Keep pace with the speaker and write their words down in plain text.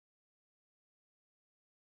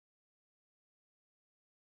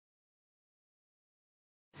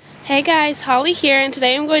Hey guys, Holly here, and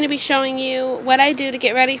today I'm going to be showing you what I do to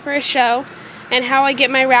get ready for a show and how I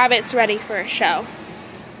get my rabbits ready for a show.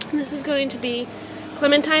 This is going to be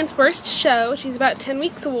Clementine's first show. She's about 10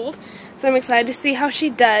 weeks old, so I'm excited to see how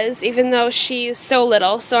she does, even though she's so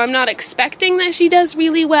little, so I'm not expecting that she does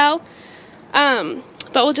really well, but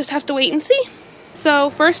we'll just have to wait and see.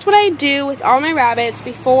 So first, what I do with all my rabbits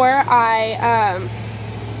before I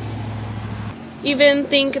even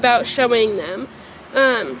think about showing them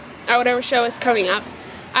at whatever show is coming up,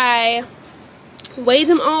 I weigh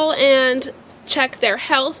them all and check their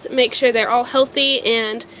health, make sure they're all healthy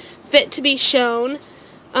and fit to be shown,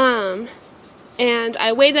 and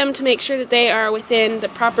I weigh them to make sure that they are within the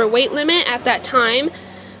proper weight limit at that time.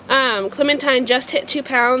 Clementine just hit 2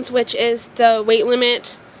 pounds, which is the weight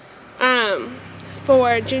limit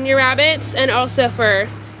for junior rabbits and also for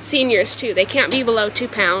seniors too. They can't be below 2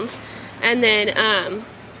 pounds. And then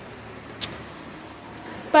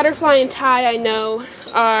Butterfly and Ty, I know,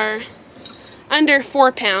 are under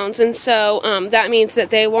 4 pounds, and so that means that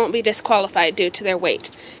they won't be disqualified due to their weight,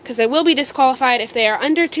 because they will be disqualified if they are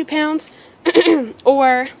under 2 pounds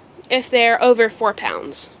or if they're over 4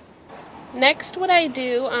 pounds. Next, what I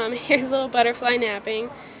do, here's little Butterfly napping,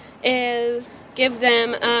 is give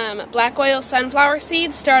them black oil sunflower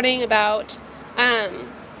seeds starting about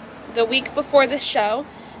the week before the show,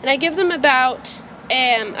 and I give them about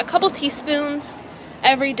a couple teaspoons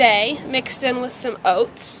every day, mixed in with some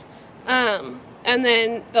oats, and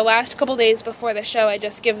then the last couple days before the show I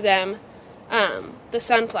just give them the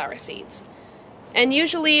sunflower seeds. And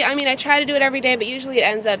usually, I mean, I try to do it every day, but usually it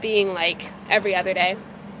ends up being like every other day.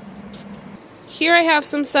 Here I have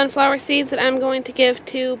some sunflower seeds that I'm going to give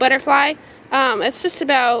to Butterfly. It's just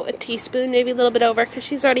about a teaspoon, maybe a little bit over, because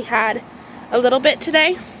she's already had a little bit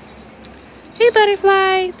today. Hey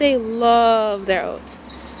Butterfly! They love their oats.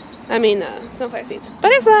 I mean, sunflower seeds.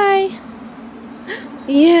 Butterfly!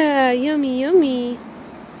 Yeah, yummy, yummy.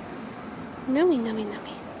 Nummy, nummy,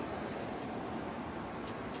 nummy.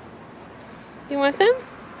 You want some?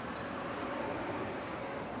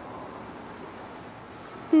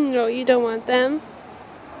 No, you don't want them.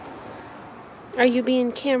 Are you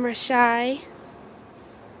being camera shy?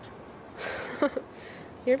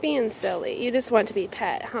 You're being silly. You just want to be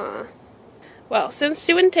pet, huh? Well, since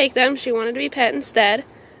she wouldn't take them, she wanted to be pet instead.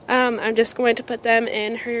 I'm just going to put them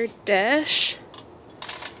in her dish,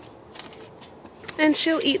 and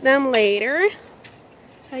she'll eat them later.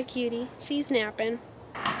 Hi, cutie. She's napping.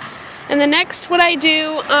 And the next, what I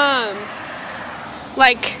do,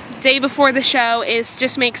 like day before the show, is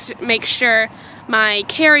just make sure my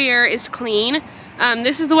carrier is clean.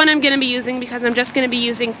 This is the one I'm going to be using because I'm just going to be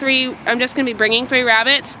using bringing 3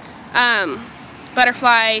 rabbits,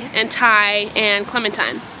 Butterfly and Ty and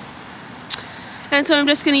Clementine. And so I'm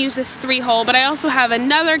just going to use this 3-hole, but I also have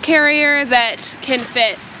another carrier that can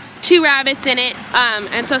fit 2 rabbits in it,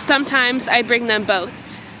 and so sometimes I bring them both.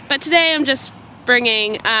 But today I'm just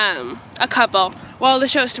bringing a couple. Well, the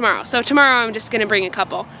show's tomorrow, so tomorrow I'm just going to bring a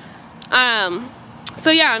couple. So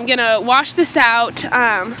yeah, I'm going to wash this out.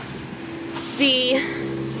 The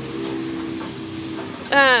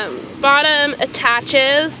bottom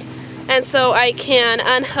attaches, and so I can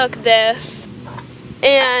unhook this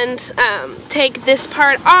and take this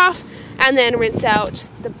part off and then rinse out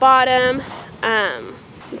the bottom,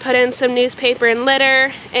 put in some newspaper and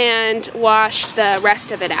litter, and wash the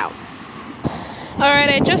rest of it out. Alright,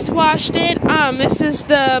 I just washed it. This is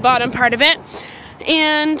the bottom part of it,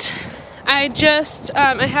 and I just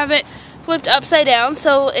I have it flipped upside down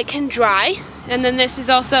so it can dry, and then this is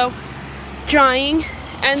also drying,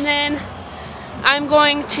 and then I'm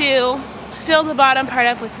going to fill the bottom part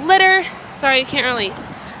up with litter. Sorry, you can't really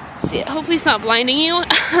see it. Hopefully it's not blinding you.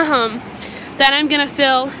 Then I'm going to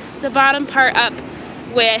fill the bottom part up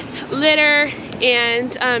with litter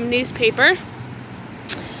and newspaper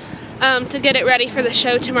to get it ready for the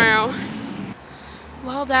show tomorrow.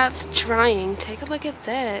 While that's drying, take a look at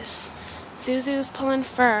this. Zuzu's pulling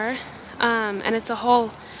fur, and it's a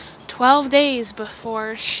whole 12 days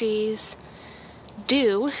before she's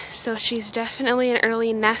due, so she's definitely an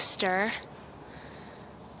early nester.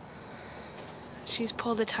 She's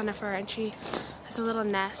pulled a ton of fur, and she has a little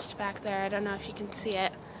nest back there. I don't know if you can see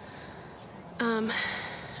it.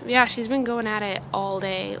 Yeah, she's been going at it all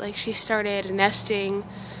day. Like, she started nesting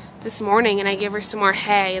this morning, and I gave her some more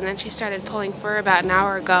hay, and then she started pulling fur about an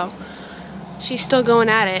hour ago. She's still going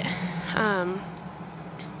at it.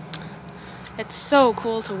 It's so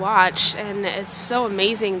cool to watch, and it's so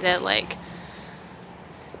amazing that, like,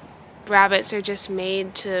 rabbits are just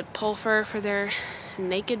made to pull fur for their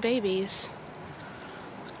naked babies.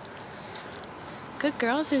 Good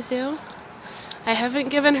girl, Zuzu. I haven't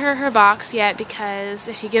given her her box yet because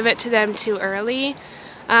if you give it to them too early,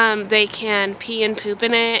 they can pee and poop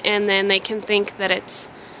in it, and then they can think that it's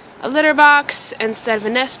a litter box instead of a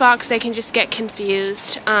nest box. They can just get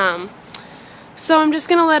confused. So I'm just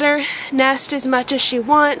gonna let her nest as much as she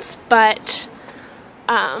wants, but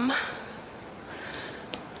I'm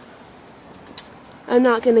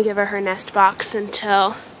not gonna give her her nest box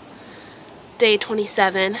until day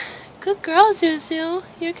 27. Good girl, Zuzu.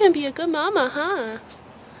 You're gonna be a good mama, huh?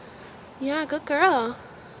 Yeah, good girl.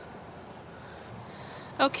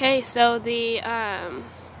 Okay, so the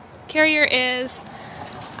carrier is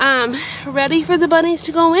ready for the bunnies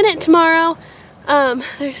to go in it tomorrow.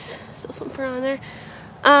 There's still some fur on there.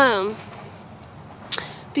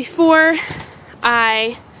 Before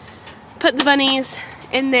I put the bunnies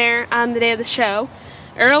in there on the day of the show,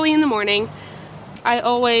 early in the morning, I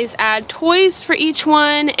always add toys for each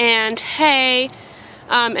one and hay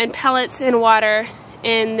and pellets and water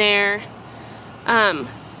in their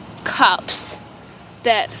cups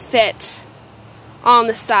that fit on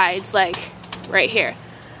the sides, like right here.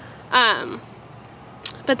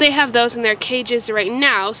 But they have those in their cages right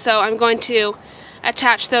now, so I'm going to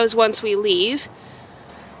attach those once we leave.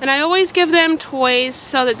 And I always give them toys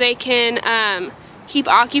so that they can keep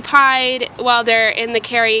occupied while they're in the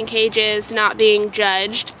carrying cages, not being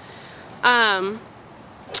judged.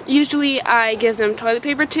 Usually I give them toilet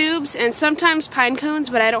paper tubes and sometimes pine cones,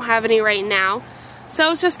 but I don't have any right now.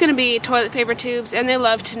 So it's just going to be toilet paper tubes, and they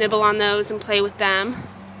love to nibble on those and play with them.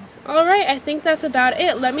 Alright, I think that's about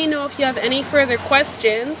it. Let me know if you have any further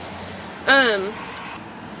questions.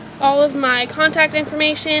 All of my contact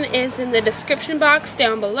information is in the description box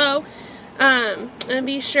down below. And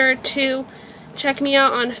be sure to check me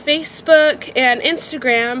out on Facebook and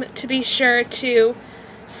Instagram to be sure to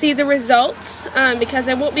see the results, because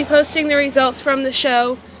I won't be posting the results from the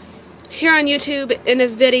show here on YouTube in a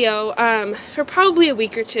video for probably a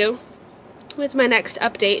week or two with my next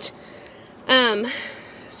update.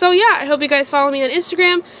 So yeah, I hope you guys follow me on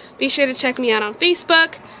Instagram. Be sure to check me out on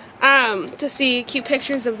Facebook to see cute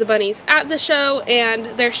pictures of the bunnies at the show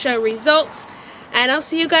and their show results. And I'll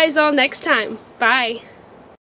see you guys all next time. Bye.